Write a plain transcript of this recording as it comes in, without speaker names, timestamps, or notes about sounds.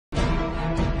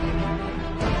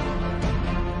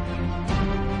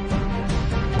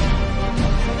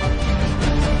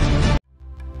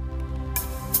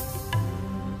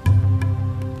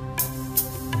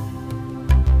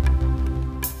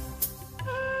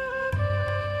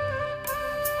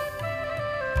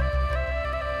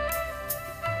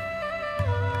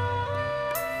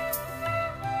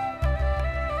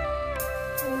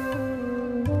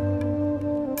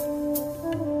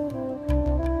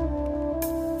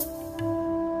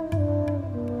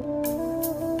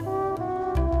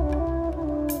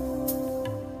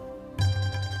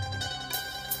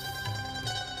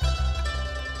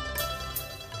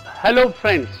Hello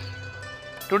friends,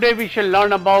 today we shall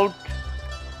learn about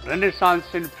Renaissance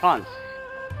in France.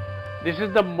 This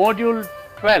is the module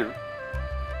 12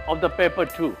 of the paper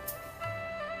 2.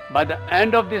 By the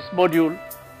end of this module,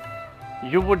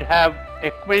 you would have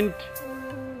acquaint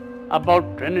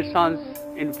about Renaissance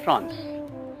in France.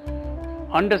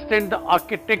 Understand the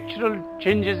architectural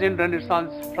changes in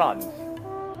Renaissance France.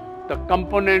 The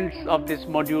components of this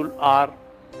module are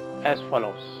as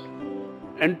follows.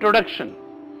 Introduction,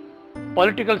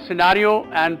 political scenario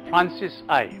and Francis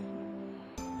I.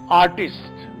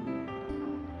 Artist,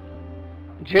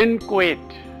 Jean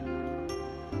Couette,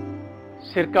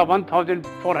 circa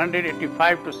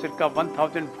 1485 to circa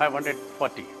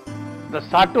 1540. The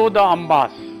Chateau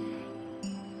d'Ambas,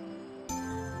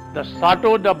 the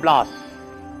Chateau de Blas,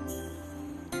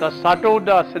 the Chateau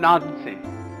de Senance,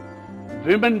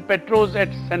 women patrons at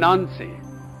Senance,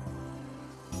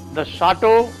 the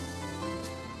Chateau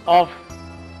of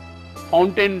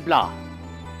Fontainebleau,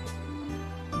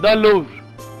 the Louvre,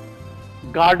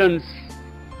 gardens,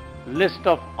 list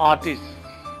of artists.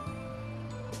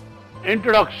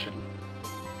 Introduction.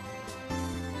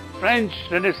 French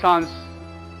Renaissance,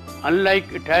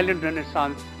 unlike Italian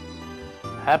Renaissance,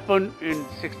 happened in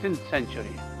 16th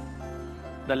century,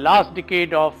 the last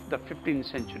decade of the 15th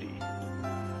century.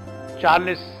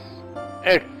 Charles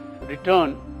VIII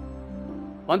returned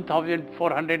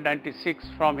 1496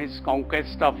 from his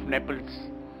conquest of Naples,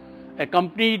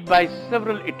 accompanied by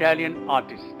several Italian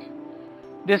artists.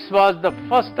 This was the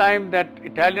first time that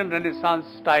Italian Renaissance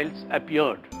styles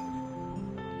appeared.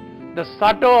 The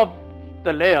Chateau of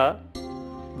the Layer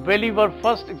Valley were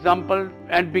first example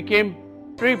and became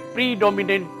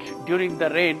predominant during the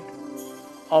reign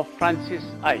of Francis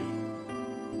I.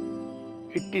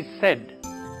 It is said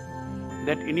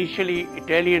that initially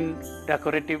Italian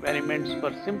decorative elements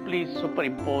were simply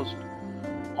superimposed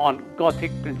on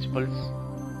Gothic principles,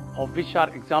 of which are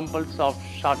examples of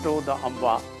Chateau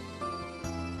d'Ambas,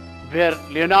 where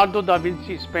Leonardo da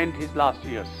Vinci spent his last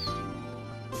years.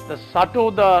 The Chateau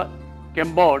de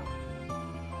Chambord,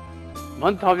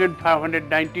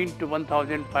 1519 to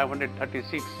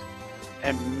 1536,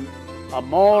 a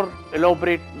more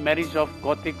elaborate marriage of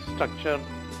Gothic structure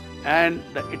and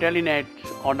the Italianate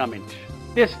ornament.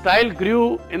 This style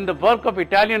grew in the work of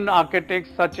Italian architects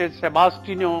such as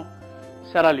Sebastiano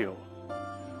Seraglio,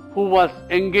 who was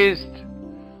engaged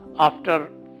after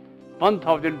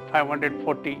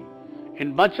 1540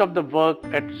 in much of the work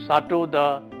at Chateau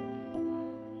de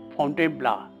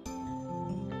Fontainebleau.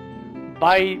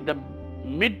 By the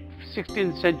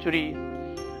mid-16th century,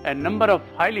 a number of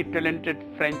highly talented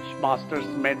French masters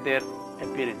made their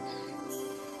appearance,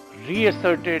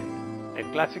 reasserted a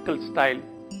classical style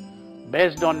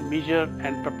based on measure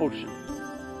and proportion.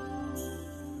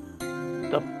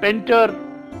 The painter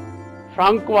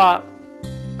Francois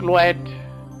Clouet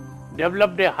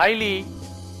developed a highly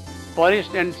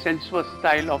polished and sensuous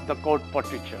style of the court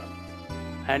portraiture,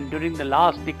 and during the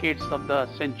last decades of the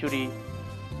century,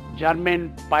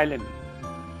 Germain Pilon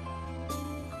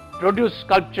produced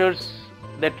sculptures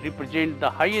that represent the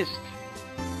highest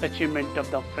achievement of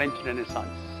the French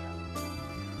Renaissance.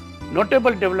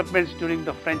 Notable developments during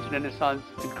the French Renaissance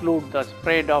include the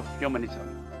spread of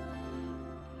humanism,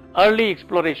 early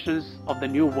explorations of the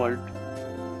New World,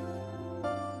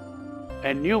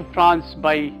 a New France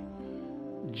by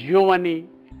Giovanni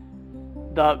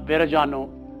da Verrazzano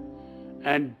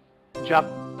and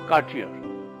Jacques Cartier,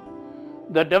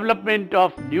 the development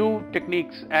of new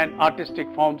techniques and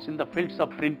artistic forms in the fields of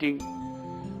printing,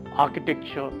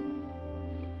 architecture,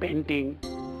 painting,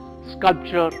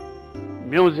 sculpture,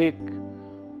 music,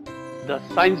 the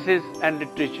sciences and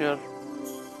literature,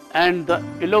 and the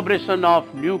elaboration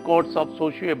of new codes of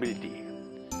sociability,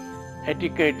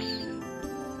 etiquettes,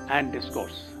 and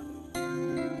discourse.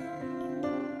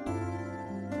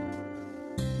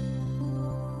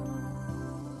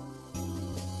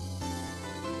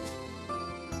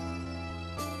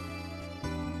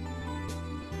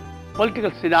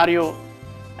 Political scenario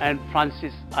and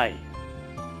Francis I.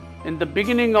 In the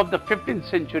beginning of the 15th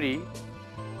century,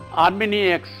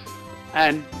 Armagnacs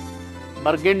and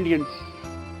Burgundians,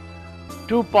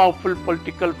 two powerful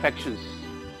political factions,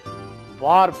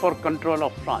 war for control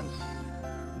of France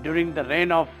during the reign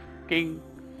of King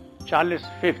Charles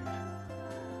V,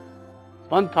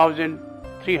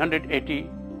 1380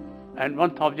 and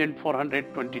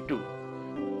 1422.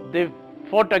 They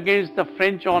fought against the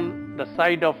French on the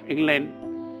side of England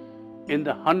in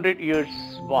the 100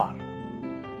 Years' War.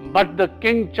 But the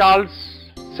King Charles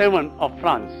VII of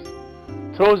France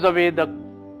throws away the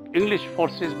English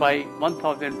forces by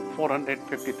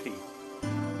 1453.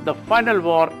 The final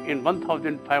war in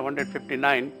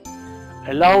 1559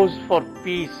 allows for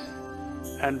peace,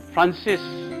 and Francis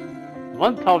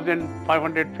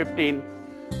 1515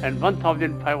 and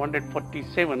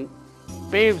 1547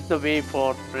 paves the way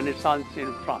for Renaissance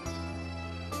in France.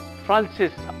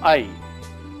 Francis I,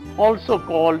 also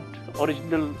called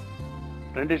original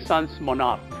Renaissance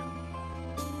monarch,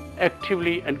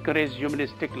 actively encouraged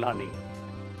humanistic learning.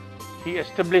 He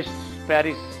established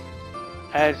Paris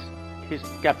as his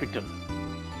capital,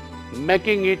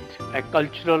 making it a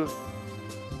cultural,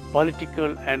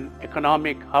 political and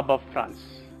economic hub of France.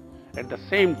 At the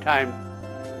same time,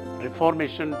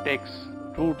 Reformation takes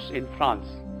roots in France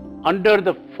under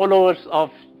the followers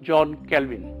of John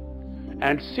Calvin,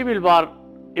 and civil war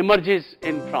emerges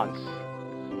in France.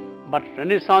 But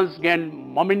Renaissance gained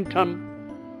momentum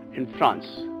in France.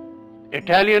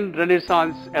 Italian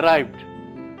Renaissance arrived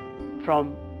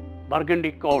from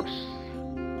Burgundy courts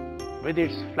with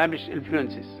its Flemish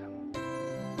influences.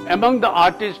 Among the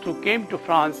artists who came to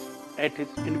France at his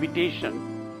invitation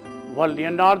were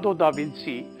Leonardo da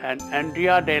Vinci and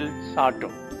Andrea del Sarto.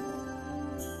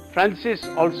 Francis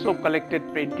also collected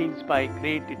paintings by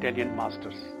great Italian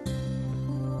masters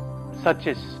such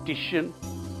as Titian,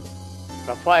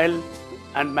 Raphael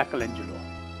and Michelangelo.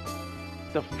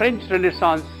 The French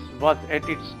Renaissance was at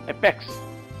its apex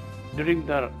during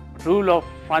the rule of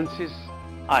Francis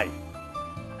I,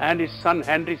 and his son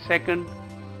Henry II.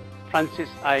 Francis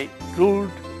I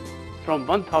ruled from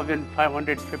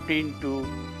 1515 to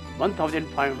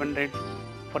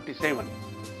 1547,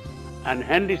 and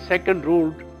Henry II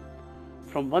ruled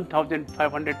from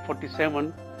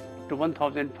 1547 to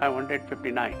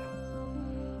 1559.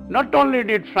 Not only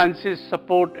did Francis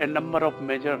support a number of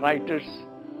major writers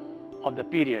of the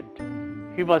period,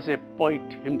 he was a poet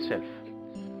himself,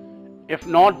 if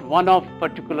not one of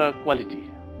particular quality.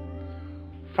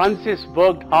 Francis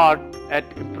worked hard at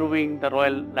improving the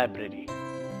royal library.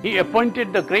 He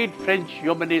appointed the great French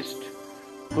humanist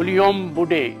Guillaume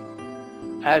Boudet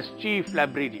as chief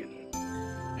librarian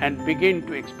and began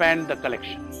to expand the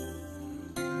collection.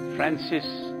 Francis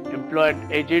employed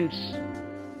agents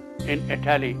in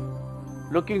Italy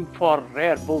looking for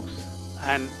rare books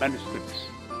and manuscripts.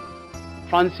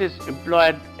 Francis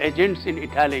employed agents in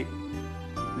Italy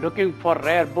looking for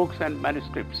rare books and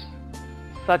manuscripts,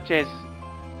 such as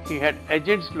he had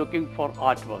agents looking for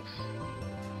artworks.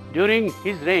 During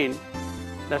his reign,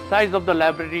 the size of the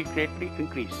library greatly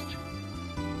increased.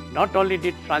 Not only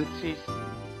did Francis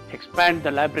expand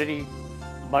the library,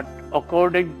 but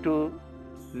according to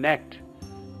Nect,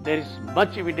 there is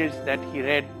much evidence that he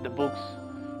read the books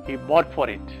he bought for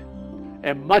it,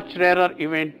 a much rarer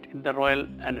event in the royal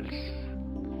annals.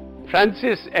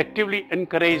 Francis actively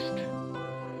encouraged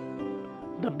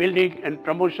the building and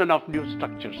promotion of new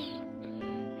structures.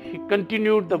 He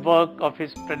continued the work of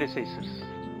his predecessors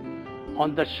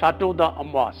on the Château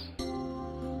d'Amboise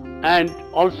and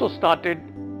also started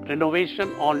renovation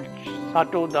on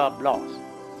Château de Blois.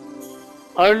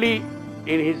 Early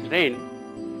in his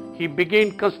reign, he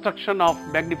began construction of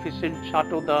magnificent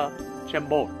Château de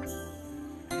Chambord,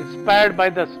 inspired by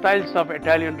the styles of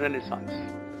Italian Renaissance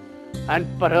and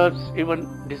perhaps even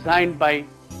designed by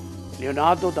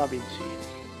Leonardo da Vinci.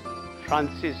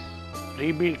 Francis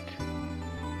rebuilt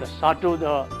the Château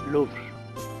de Louvre,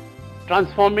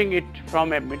 transforming it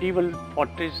from a medieval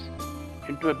fortress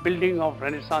into a building of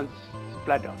Renaissance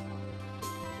splendor.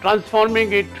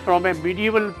 Transforming it from a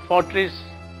medieval fortress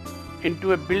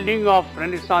into a building of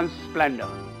Renaissance splendor,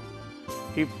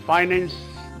 he financed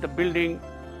the building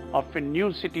of a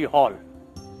new city hall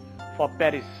for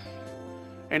Paris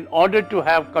in order to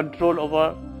have control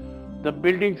over the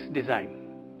building's design.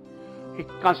 He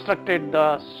constructed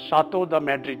the Château de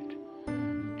Madrid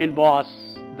in Bois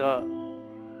de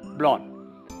Boulogne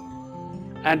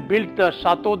and built the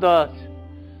Château de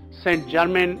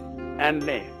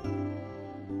Saint-Germain-en-Laye.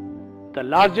 The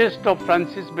largest of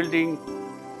Francis building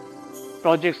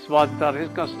projects was the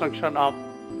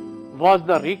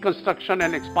reconstruction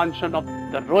and expansion of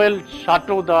the royal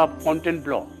Château de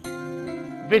Fontainebleau,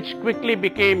 which quickly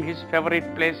became his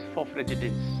favorite place of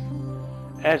residence,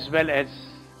 as well as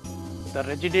the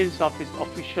residence of his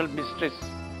official mistress,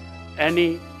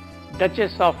 Anne,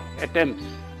 Duchess of Étampes.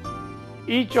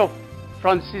 Each of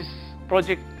Francis'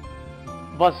 projects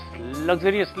was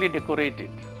luxuriously decorated,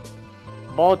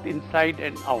 both inside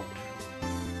and out.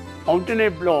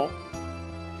 Fontainebleau,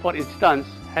 for instance,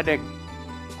 had a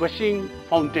gushing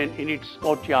fountain in its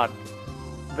courtyard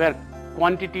where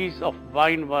quantities of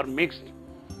wine were mixed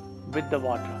with the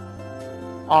water.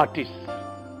 Artists.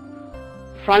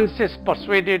 Francis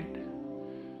persuaded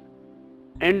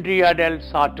Andrea del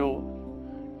Sarto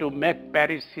to make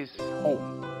Paris his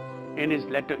home in his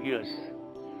later years.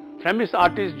 Flemish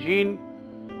artist Jean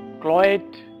Cloet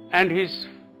and his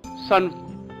son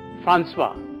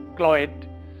Francois Cloet,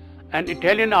 and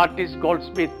Italian artist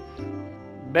goldsmith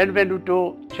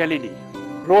Benvenuto Cellini,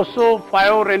 Rosso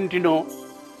Fiorentino,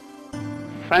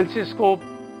 Francisco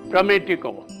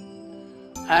Prometico,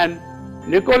 and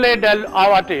Niccolò del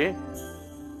Avate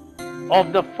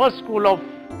of the first school of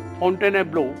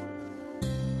Fontainebleau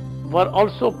were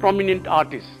also prominent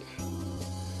artists.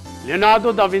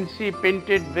 Leonardo da Vinci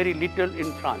painted very little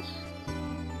in France.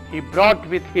 He brought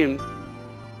with him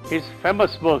his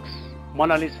famous works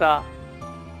Mona Lisa,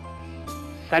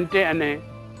 Sainte Anne,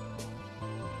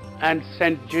 and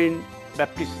Saint Jean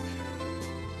Baptiste,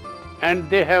 and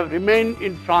they have remained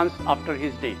in France after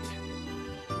his death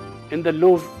in the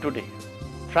Louvre today.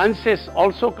 Francis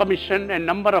also commissioned a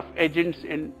number of agents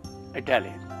in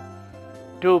Italy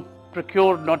to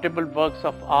procure notable works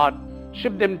of art,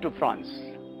 ship them to France.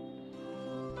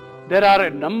 There are a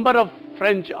number of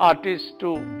French artists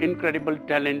to incredible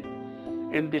talent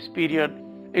in this period,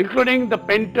 including the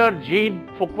painter Jean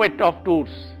Fouquet of Tours,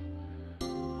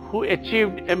 who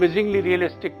achieved amazingly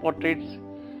realistic portraits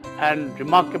and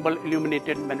remarkable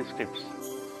illuminated manuscripts,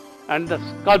 and the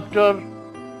sculptor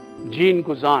Jean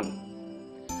Guzan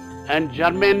and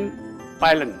Germain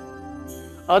Pilon.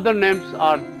 Other names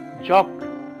are Jacques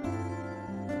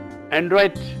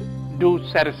Andret du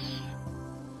Serres,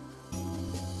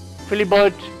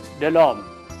 Philibert Delorme,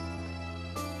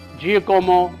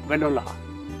 Giacomo Venola,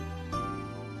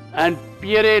 and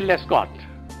Pierre Lescot.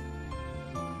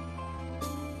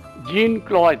 Jean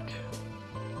Cloet.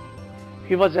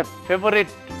 He was a favorite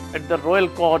at the royal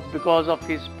court because of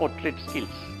his portrait skills.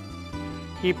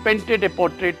 He painted a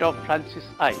portrait of Francis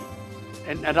I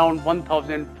in around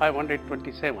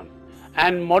 1527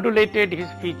 and modulated his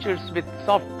features with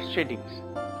soft shadings.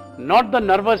 Not the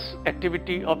nervous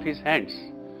activity of his hands,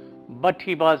 but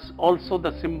he was also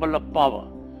the symbol of power,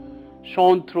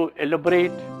 shown through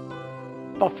elaborate,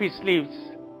 puffy sleeves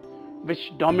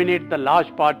which dominate the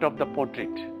large part of the portrait.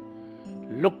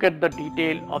 Look at the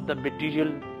detail of the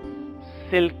material: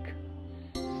 silk,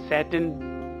 satin,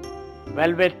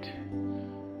 velvet,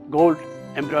 gold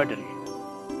embroidery.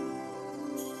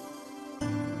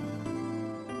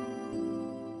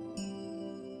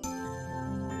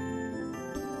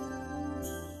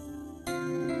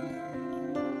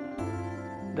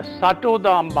 The Chateau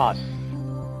d'Ambas,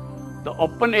 the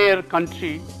open-air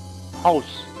country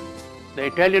house, the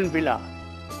Italian villa,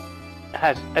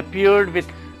 has appeared with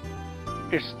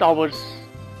its towers,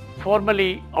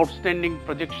 formerly outstanding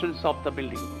projections of the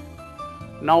building,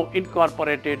 now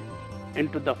incorporated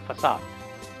into the facade.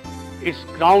 Its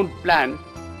ground plan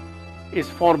is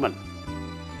formal.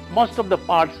 Most of the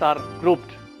parts are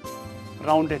grouped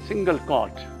around a single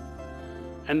court,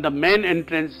 and the main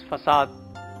entrance facade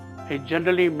is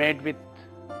generally made with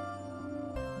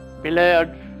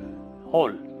pillared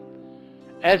hall,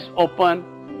 as open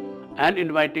and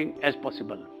inviting as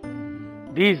possible.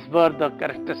 These were the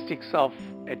characteristics of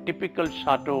a typical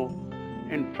chateau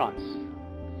in France.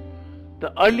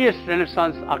 The earliest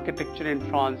Renaissance architecture in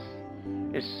France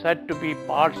is said to be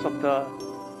parts of the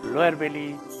Loire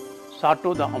Valley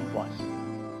Chateau d'Amboise,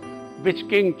 which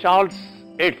King Charles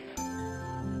VIII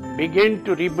began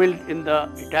to rebuild in the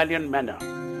Italian manner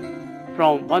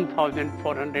from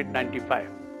 1495.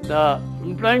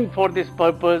 Employing for this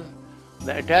purpose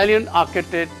the Italian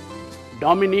architect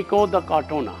Domenico da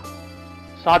Cortona,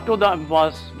 Chateau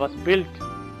d'Amboise was built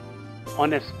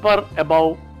on a spur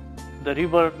above the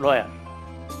river Loire.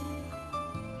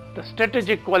 The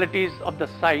strategic qualities of the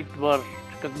site were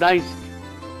recognized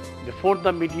before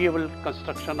the medieval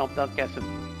construction of the castle,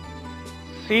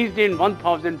 seized in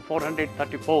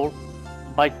 1434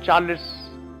 by Charles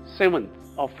VII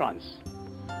of France.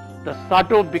 The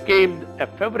chateau became a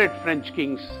favorite French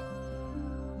king's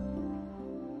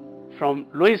from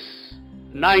Louis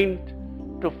IX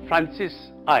to Francis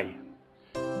I.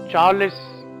 Charles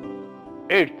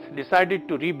VIII decided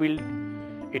to rebuild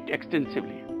it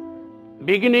extensively,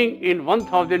 beginning in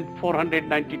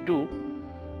 1492,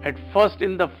 at first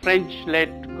in the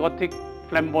French-led Gothic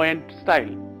flamboyant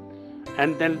style,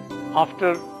 and then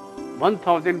after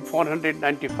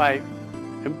 1495,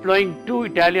 employing two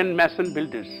Italian mason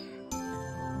builders,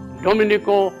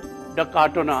 Domenico da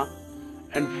Cortona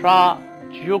and Fra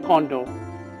Giocondo,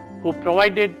 who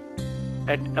provided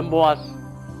at Amboise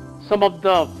some of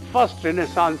the first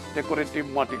Renaissance decorative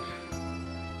motifs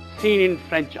seen in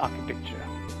French architecture.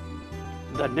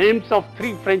 The names of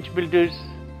three French builders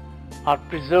are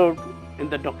preserved in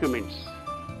the documents: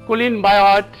 Colin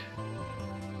Bayard,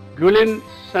 Guillain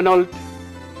Senault,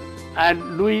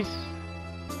 and Louis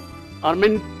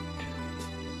Armand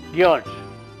Diard.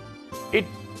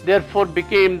 therefore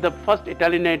became the first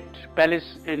Italianate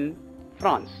palace in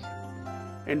France.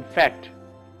 In fact,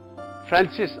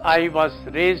 Francis I was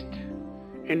raised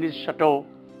in his chateau.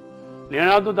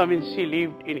 Leonardo da Vinci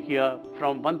lived in here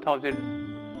from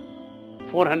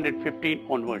 1415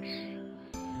 onwards.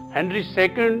 Henry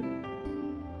II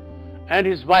and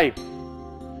his wife,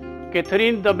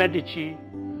 Catherine de' Medici,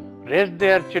 raised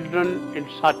their children in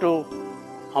Chateau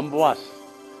Amboise,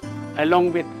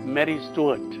 along with Mary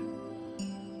Stuart,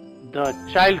 the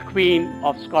child queen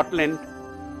of Scotland,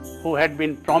 who had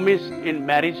been promised in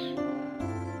marriage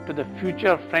to the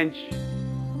future French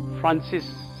Francis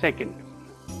II.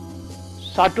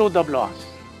 Chateau d'Amboise.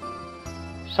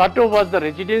 Chateau was the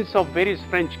residence of various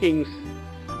French kings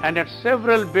and had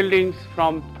several buildings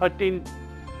from 13th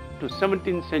to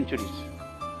 17th centuries.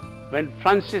 When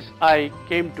Francis I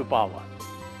came to power,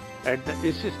 at the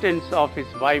insistence of his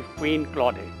wife Queen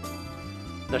Claude,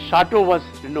 the chateau was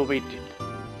renovated.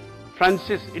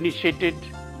 Francis initiated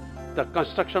the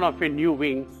construction of a new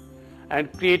wing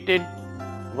and created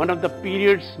one of the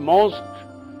period's most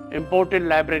important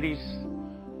libraries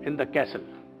in the castle.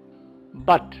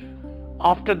 But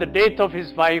after the death of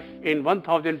his wife in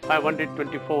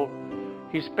 1524,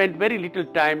 he spent very little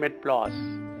time at Blois,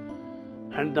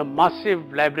 and the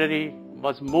massive library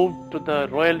was moved to the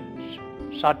royal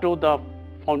Chateau de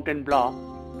Fontainebleau,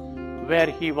 where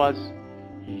he was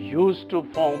used to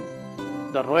form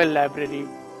the royal library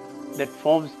that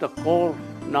forms the core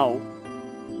now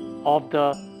of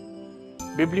the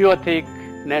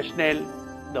Bibliothèque Nationale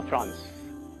de France.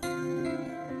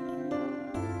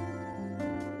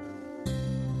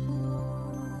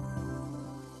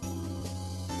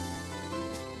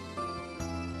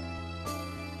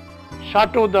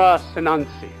 Chateau de Rennaissance.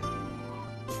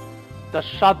 The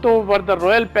chateaux were the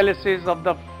royal palaces of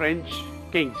the French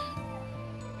kings,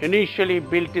 initially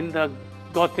built in the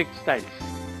Gothic styles.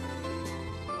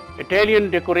 Italian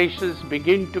decorations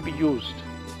began to be used.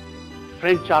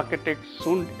 French architects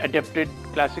soon adapted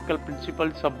classical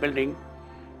principles of building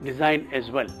design as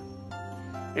well.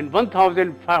 In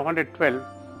 1512,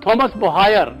 Thomas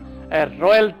Bohier, a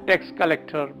royal tax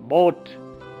collector, bought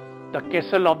the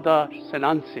castle of the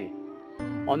Rennaissance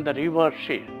on the river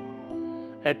Cher,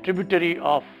 a tributary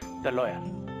of the Loire.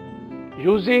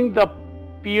 Using the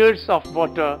piers of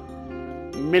water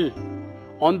mill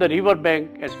on the river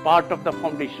bank as part of the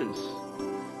foundations,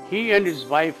 he and his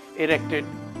wife erected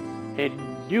a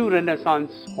new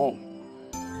Renaissance home.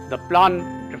 The plan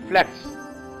reflects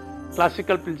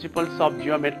classical principles of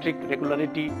geometric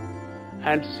regularity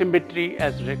and symmetry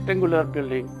as rectangular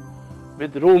building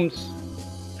with rooms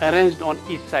arranged on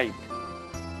each side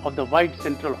of the wide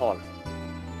central hall.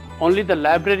 Only the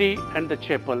library and the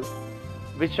chapel,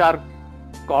 which are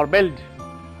corbelled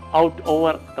out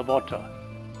over the water,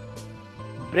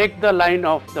 break the line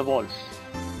of the walls.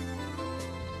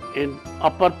 In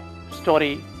upper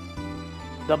story,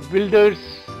 the builders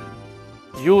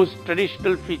used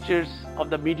traditional features of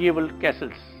the medieval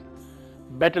castles,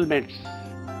 battlements,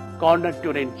 corner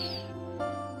turrets,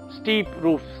 steep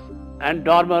roofs and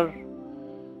dormer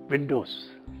windows.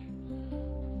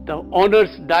 The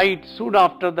owners died soon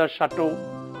after the chateau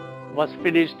was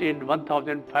finished in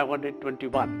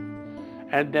 1521,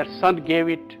 and their son gave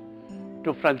it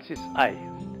to Francis I,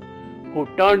 who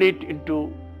turned it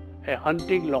into a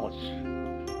hunting lodge.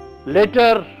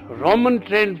 Later,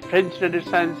 Roman-trained French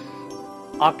Renaissance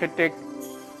architect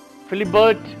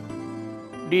Philibert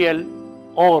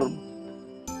d'Orme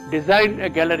designed a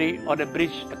gallery on a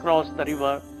bridge across the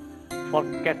river for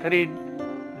Catherine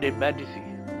de' Medici,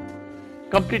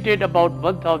 completed about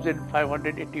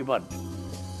 1581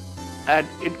 and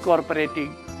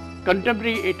incorporating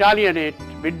contemporary Italianate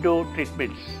window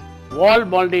treatments, wall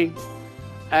molding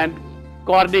and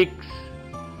cornices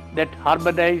that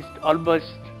harmonized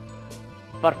almost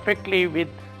perfectly with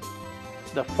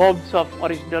the forms of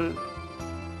original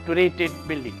turreted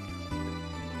building.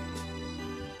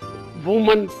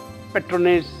 Women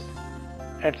patronage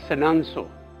at Rennaissance.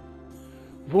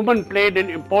 Women played an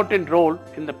important role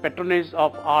in the patronage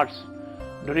of arts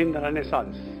during the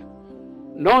Renaissance.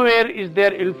 Nowhere is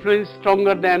their influence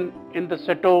stronger than in the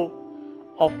chateau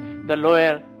of the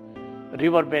Loire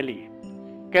River Valley.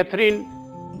 Catherine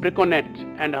Briconnet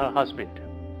and her husband,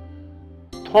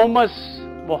 Thomas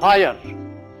Bohier,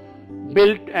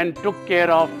 built and took care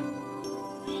of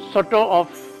Chateau of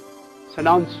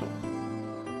Rennaissance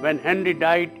when Henry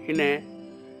died in a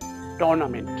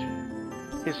tournament.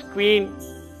 His queen,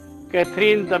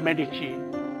 Catherine de' Medici,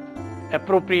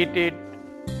 appropriated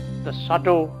the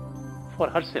chateau for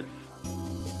herself.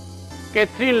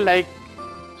 Catherine, like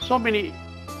so many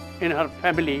in her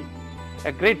family,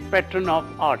 a great patron of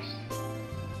arts,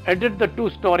 added the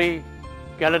two-story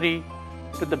gallery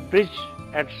to the bridge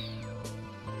at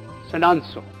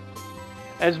Senanso,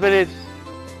 as well as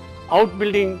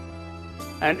outbuilding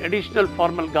and additional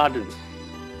formal gardens.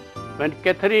 When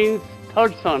Catherine's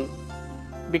third son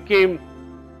became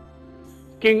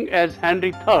king as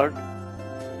Henry III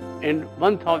in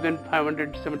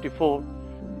 1574,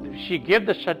 she gave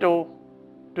the chateau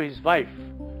to his wife,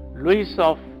 Louise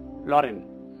of Lorraine,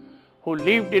 who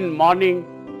lived in mourning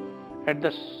at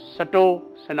the Chateau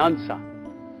Senanza,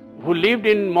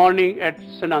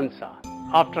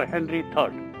 after Henry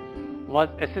III was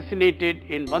assassinated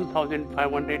in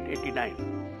 1589.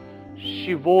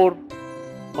 She wore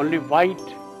only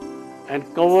white and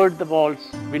covered the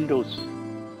windows.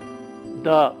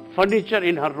 The furniture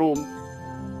in her room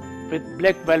with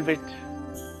black velvet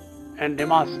and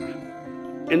damask.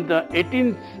 In the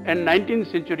 18th and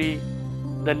 19th century,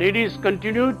 the ladies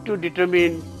continued to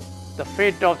determine the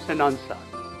fate of Senanza.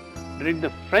 During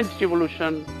the French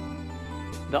Revolution,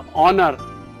 the honor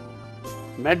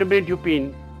Madame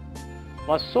Dupin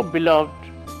was so beloved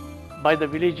by the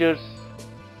villagers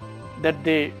that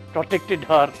they protected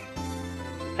her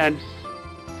and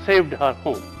saved her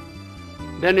home.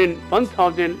 Then in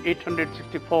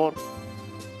 1864,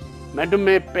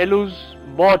 Madame Pelouse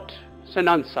bought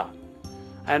Senanza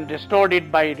and restored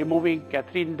it by removing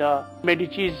Catherine de'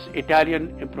 Medici's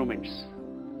Italian improvements.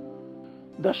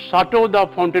 The Chateau de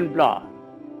Fontainebleau.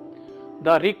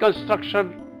 The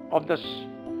reconstruction of the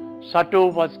chateau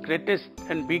was greatest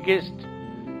and biggest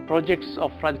projects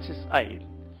of France's I.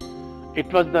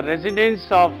 It was the residence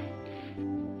of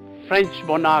French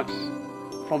monarchs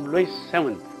from Louis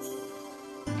VII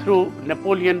through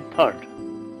Napoleon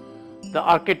III. The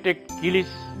architect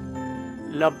Gilles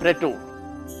Le Breton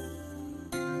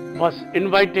was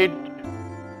invited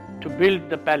to build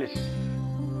the palace.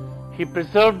 He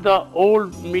preserved the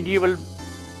old medieval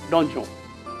donjon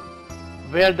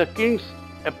where the king's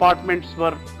apartments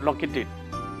were located,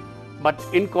 but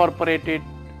incorporated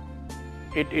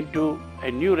it into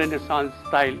a new Renaissance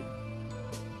style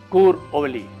cour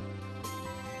ovale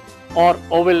or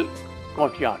oval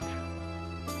courtyard,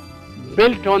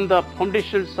 built on the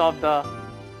foundations of the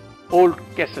old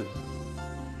castle.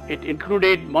 It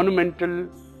included monumental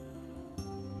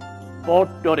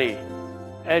Porte d'Ore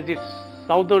as its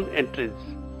southern entrance,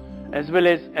 as well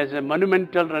as a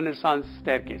monumental Renaissance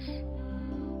staircase.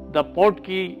 The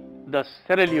portkey, the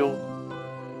seraglio,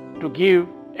 to give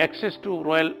access to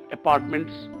royal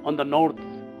apartments on the north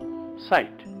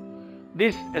side.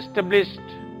 This established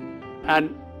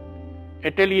an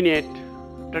Italianate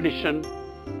tradition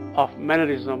of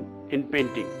mannerism in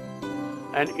painting,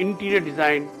 an interior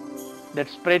design that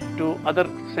spread to other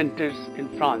centers in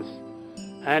France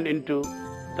and into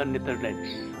the Netherlands.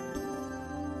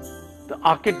 The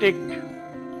architect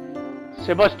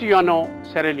Sebastiano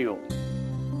Seraglio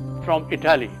from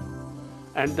Italy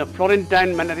and the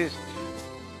Florentine Mannerist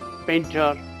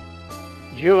painter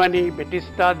Giovanni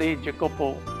Battista di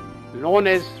Jacopo, known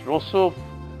as Rosso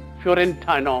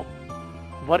Fiorentino,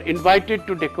 were invited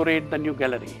to decorate the new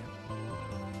gallery.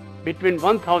 Between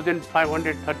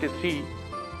 1533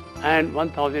 and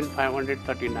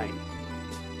 1539,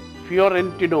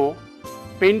 Fiorentino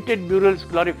painted murals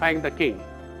glorifying the king,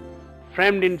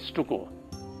 framed in stucco,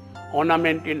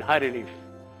 ornament in high relief,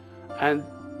 and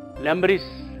lamberis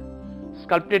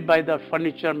sculpted by the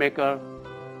furniture maker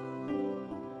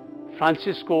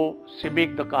Francisco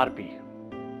Cibic de Carpi.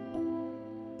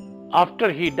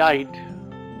 After he died,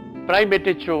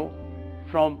 Primeteccio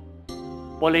from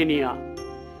Polania,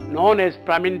 known as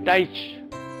Pramintaich,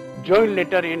 joined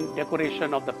later in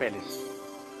decoration of the palace.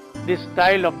 This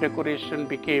style of decoration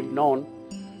became known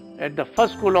as the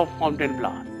first school of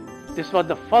Fontainebleau. This was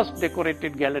the first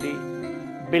decorated gallery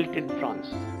built in France.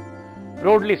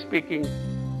 Broadly speaking,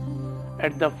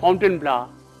 at the Fontainebleau,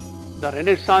 the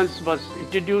Renaissance was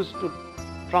introduced to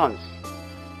France.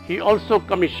 He also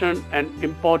commissioned and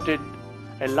imported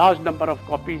a large number of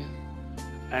copies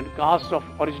and casts of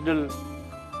original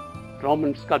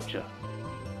Roman sculpture.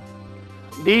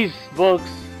 These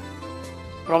works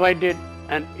provided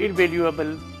an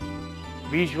invaluable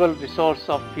visual resource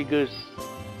of figures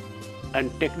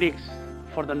and techniques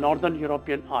for the Northern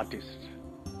European artists.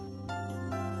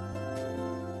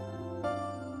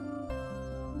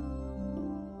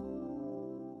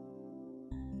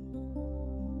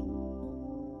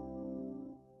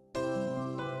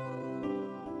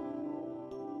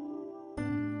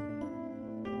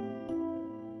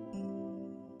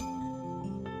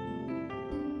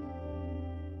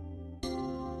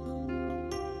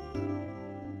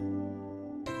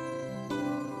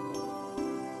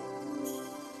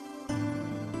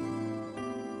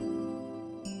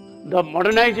 The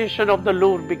modernization of the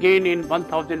Louvre began in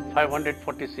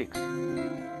 1546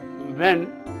 when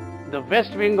the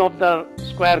west wing of the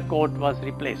square court was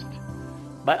replaced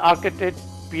by architect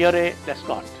Pierre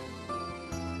Lescot,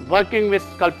 working with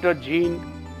sculptor Jean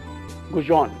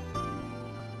Goujon.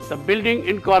 The building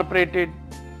incorporated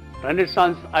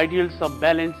Renaissance ideals of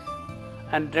balance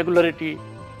and regularity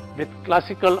with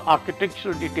classical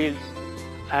architectural details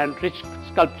and rich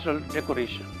sculptural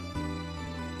decoration.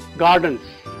 Gardens.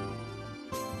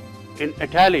 In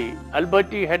Italy,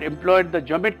 Alberti had employed the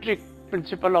geometric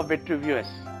principle of Vitruvius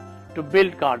to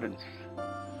build gardens.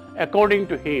 According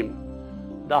to him,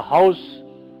 the house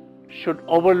should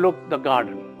overlook the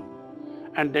garden,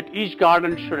 and that each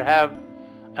garden should have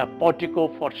a portico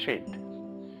for shade,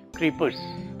 creepers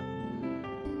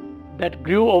that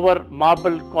grew over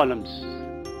marble columns,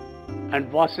 and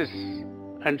vases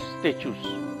and statues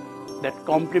that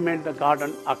complement the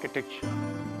garden architecture.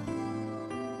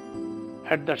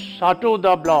 At the Chateau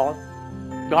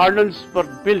d'Arblay, gardens were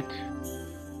built,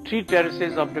 3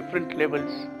 terraces of different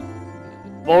levels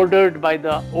bordered by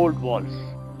the old walls.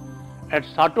 At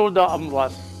Chateau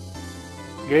d'Amboise,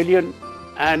 Gallion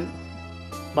and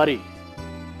Bury,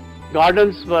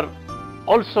 gardens were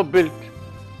also built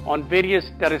on various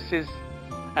terraces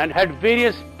and had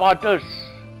various parterres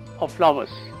of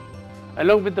flowers,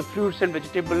 along with the fruits and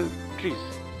vegetable trees.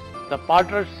 The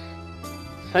parterres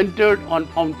centered on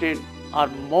fountain are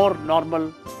more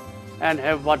normal and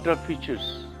have water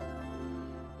features,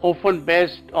 often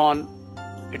based on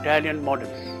Italian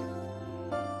models.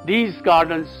 These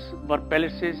gardens were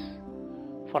places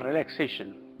for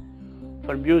relaxation,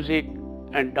 for music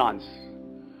and dance,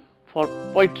 for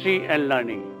poetry and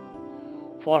learning,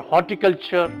 for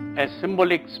horticulture as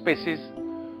symbolic spaces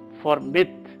for myth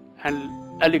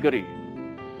and allegory,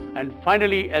 and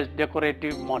finally as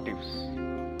decorative motifs.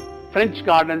 French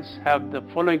gardens have the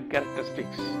following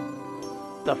characteristics.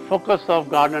 The focus of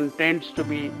garden tends to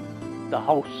be the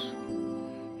house,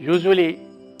 usually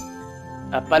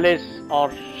a palace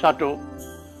or chateau,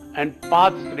 and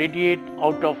paths radiate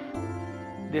out of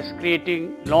this,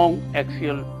 creating long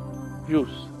axial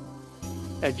views.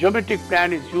 A geometric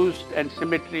plan is used and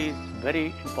symmetry is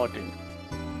very important.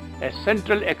 A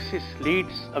central axis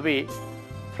leads away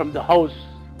from the house,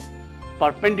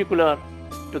 perpendicular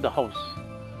to the house.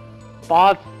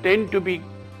 Paths tend to be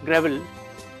gravel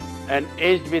and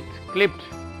edged with clipped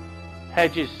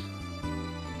hedges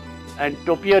and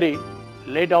topiary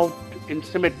laid out in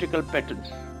symmetrical patterns.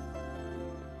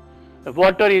 The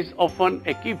water is often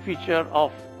a key feature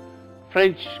of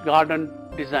French garden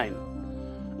design,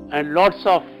 and lots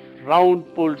of round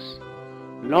pools,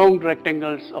 long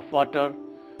rectangles of water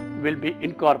will be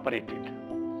incorporated.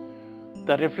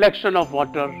 The reflection of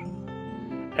water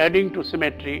adding to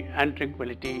symmetry and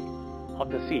tranquility of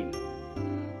the scene.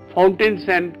 Fountains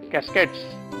and cascades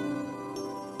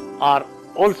are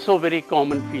also very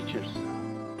common features.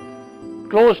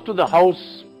 Close to the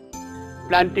house,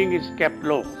 planting is kept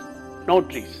low, no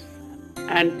trees,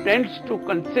 and tends to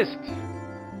consist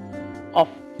of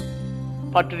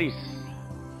parterres.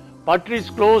 Parterres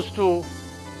close to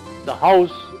the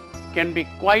house can be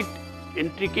quite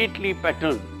intricately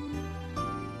patterned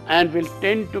and will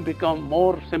tend to become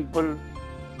more simple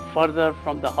further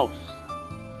from the house.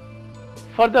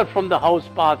 Further from the house,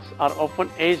 paths are often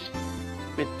edged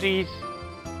with trees.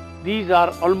 These are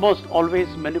almost always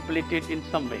manipulated in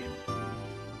some way.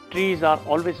 Trees are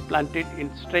always planted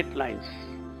in straight lines,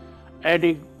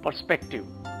 adding perspective,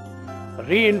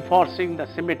 reinforcing the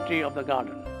symmetry of the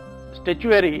garden.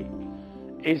 Statuary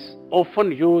is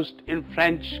often used in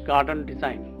French garden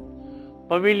design.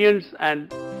 Pavilions and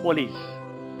folies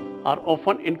are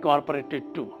often incorporated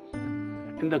too.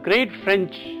 In the great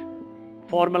French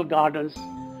formal gardens,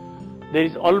 there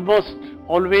is almost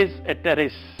always a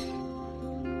terrace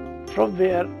from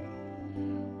where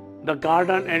the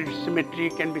garden and its symmetry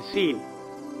can be seen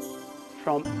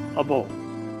from above.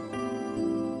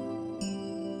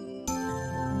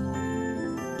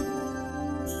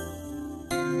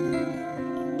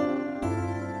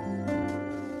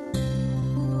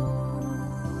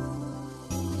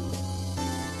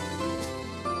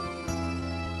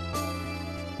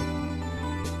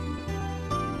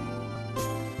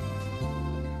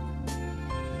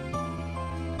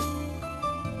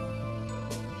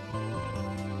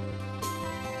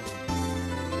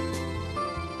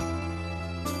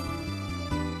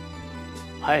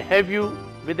 I have you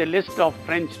with a list of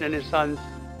French Renaissance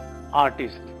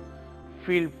artists.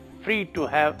 Feel free to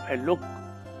have a look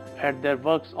at their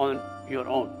works on your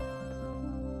own.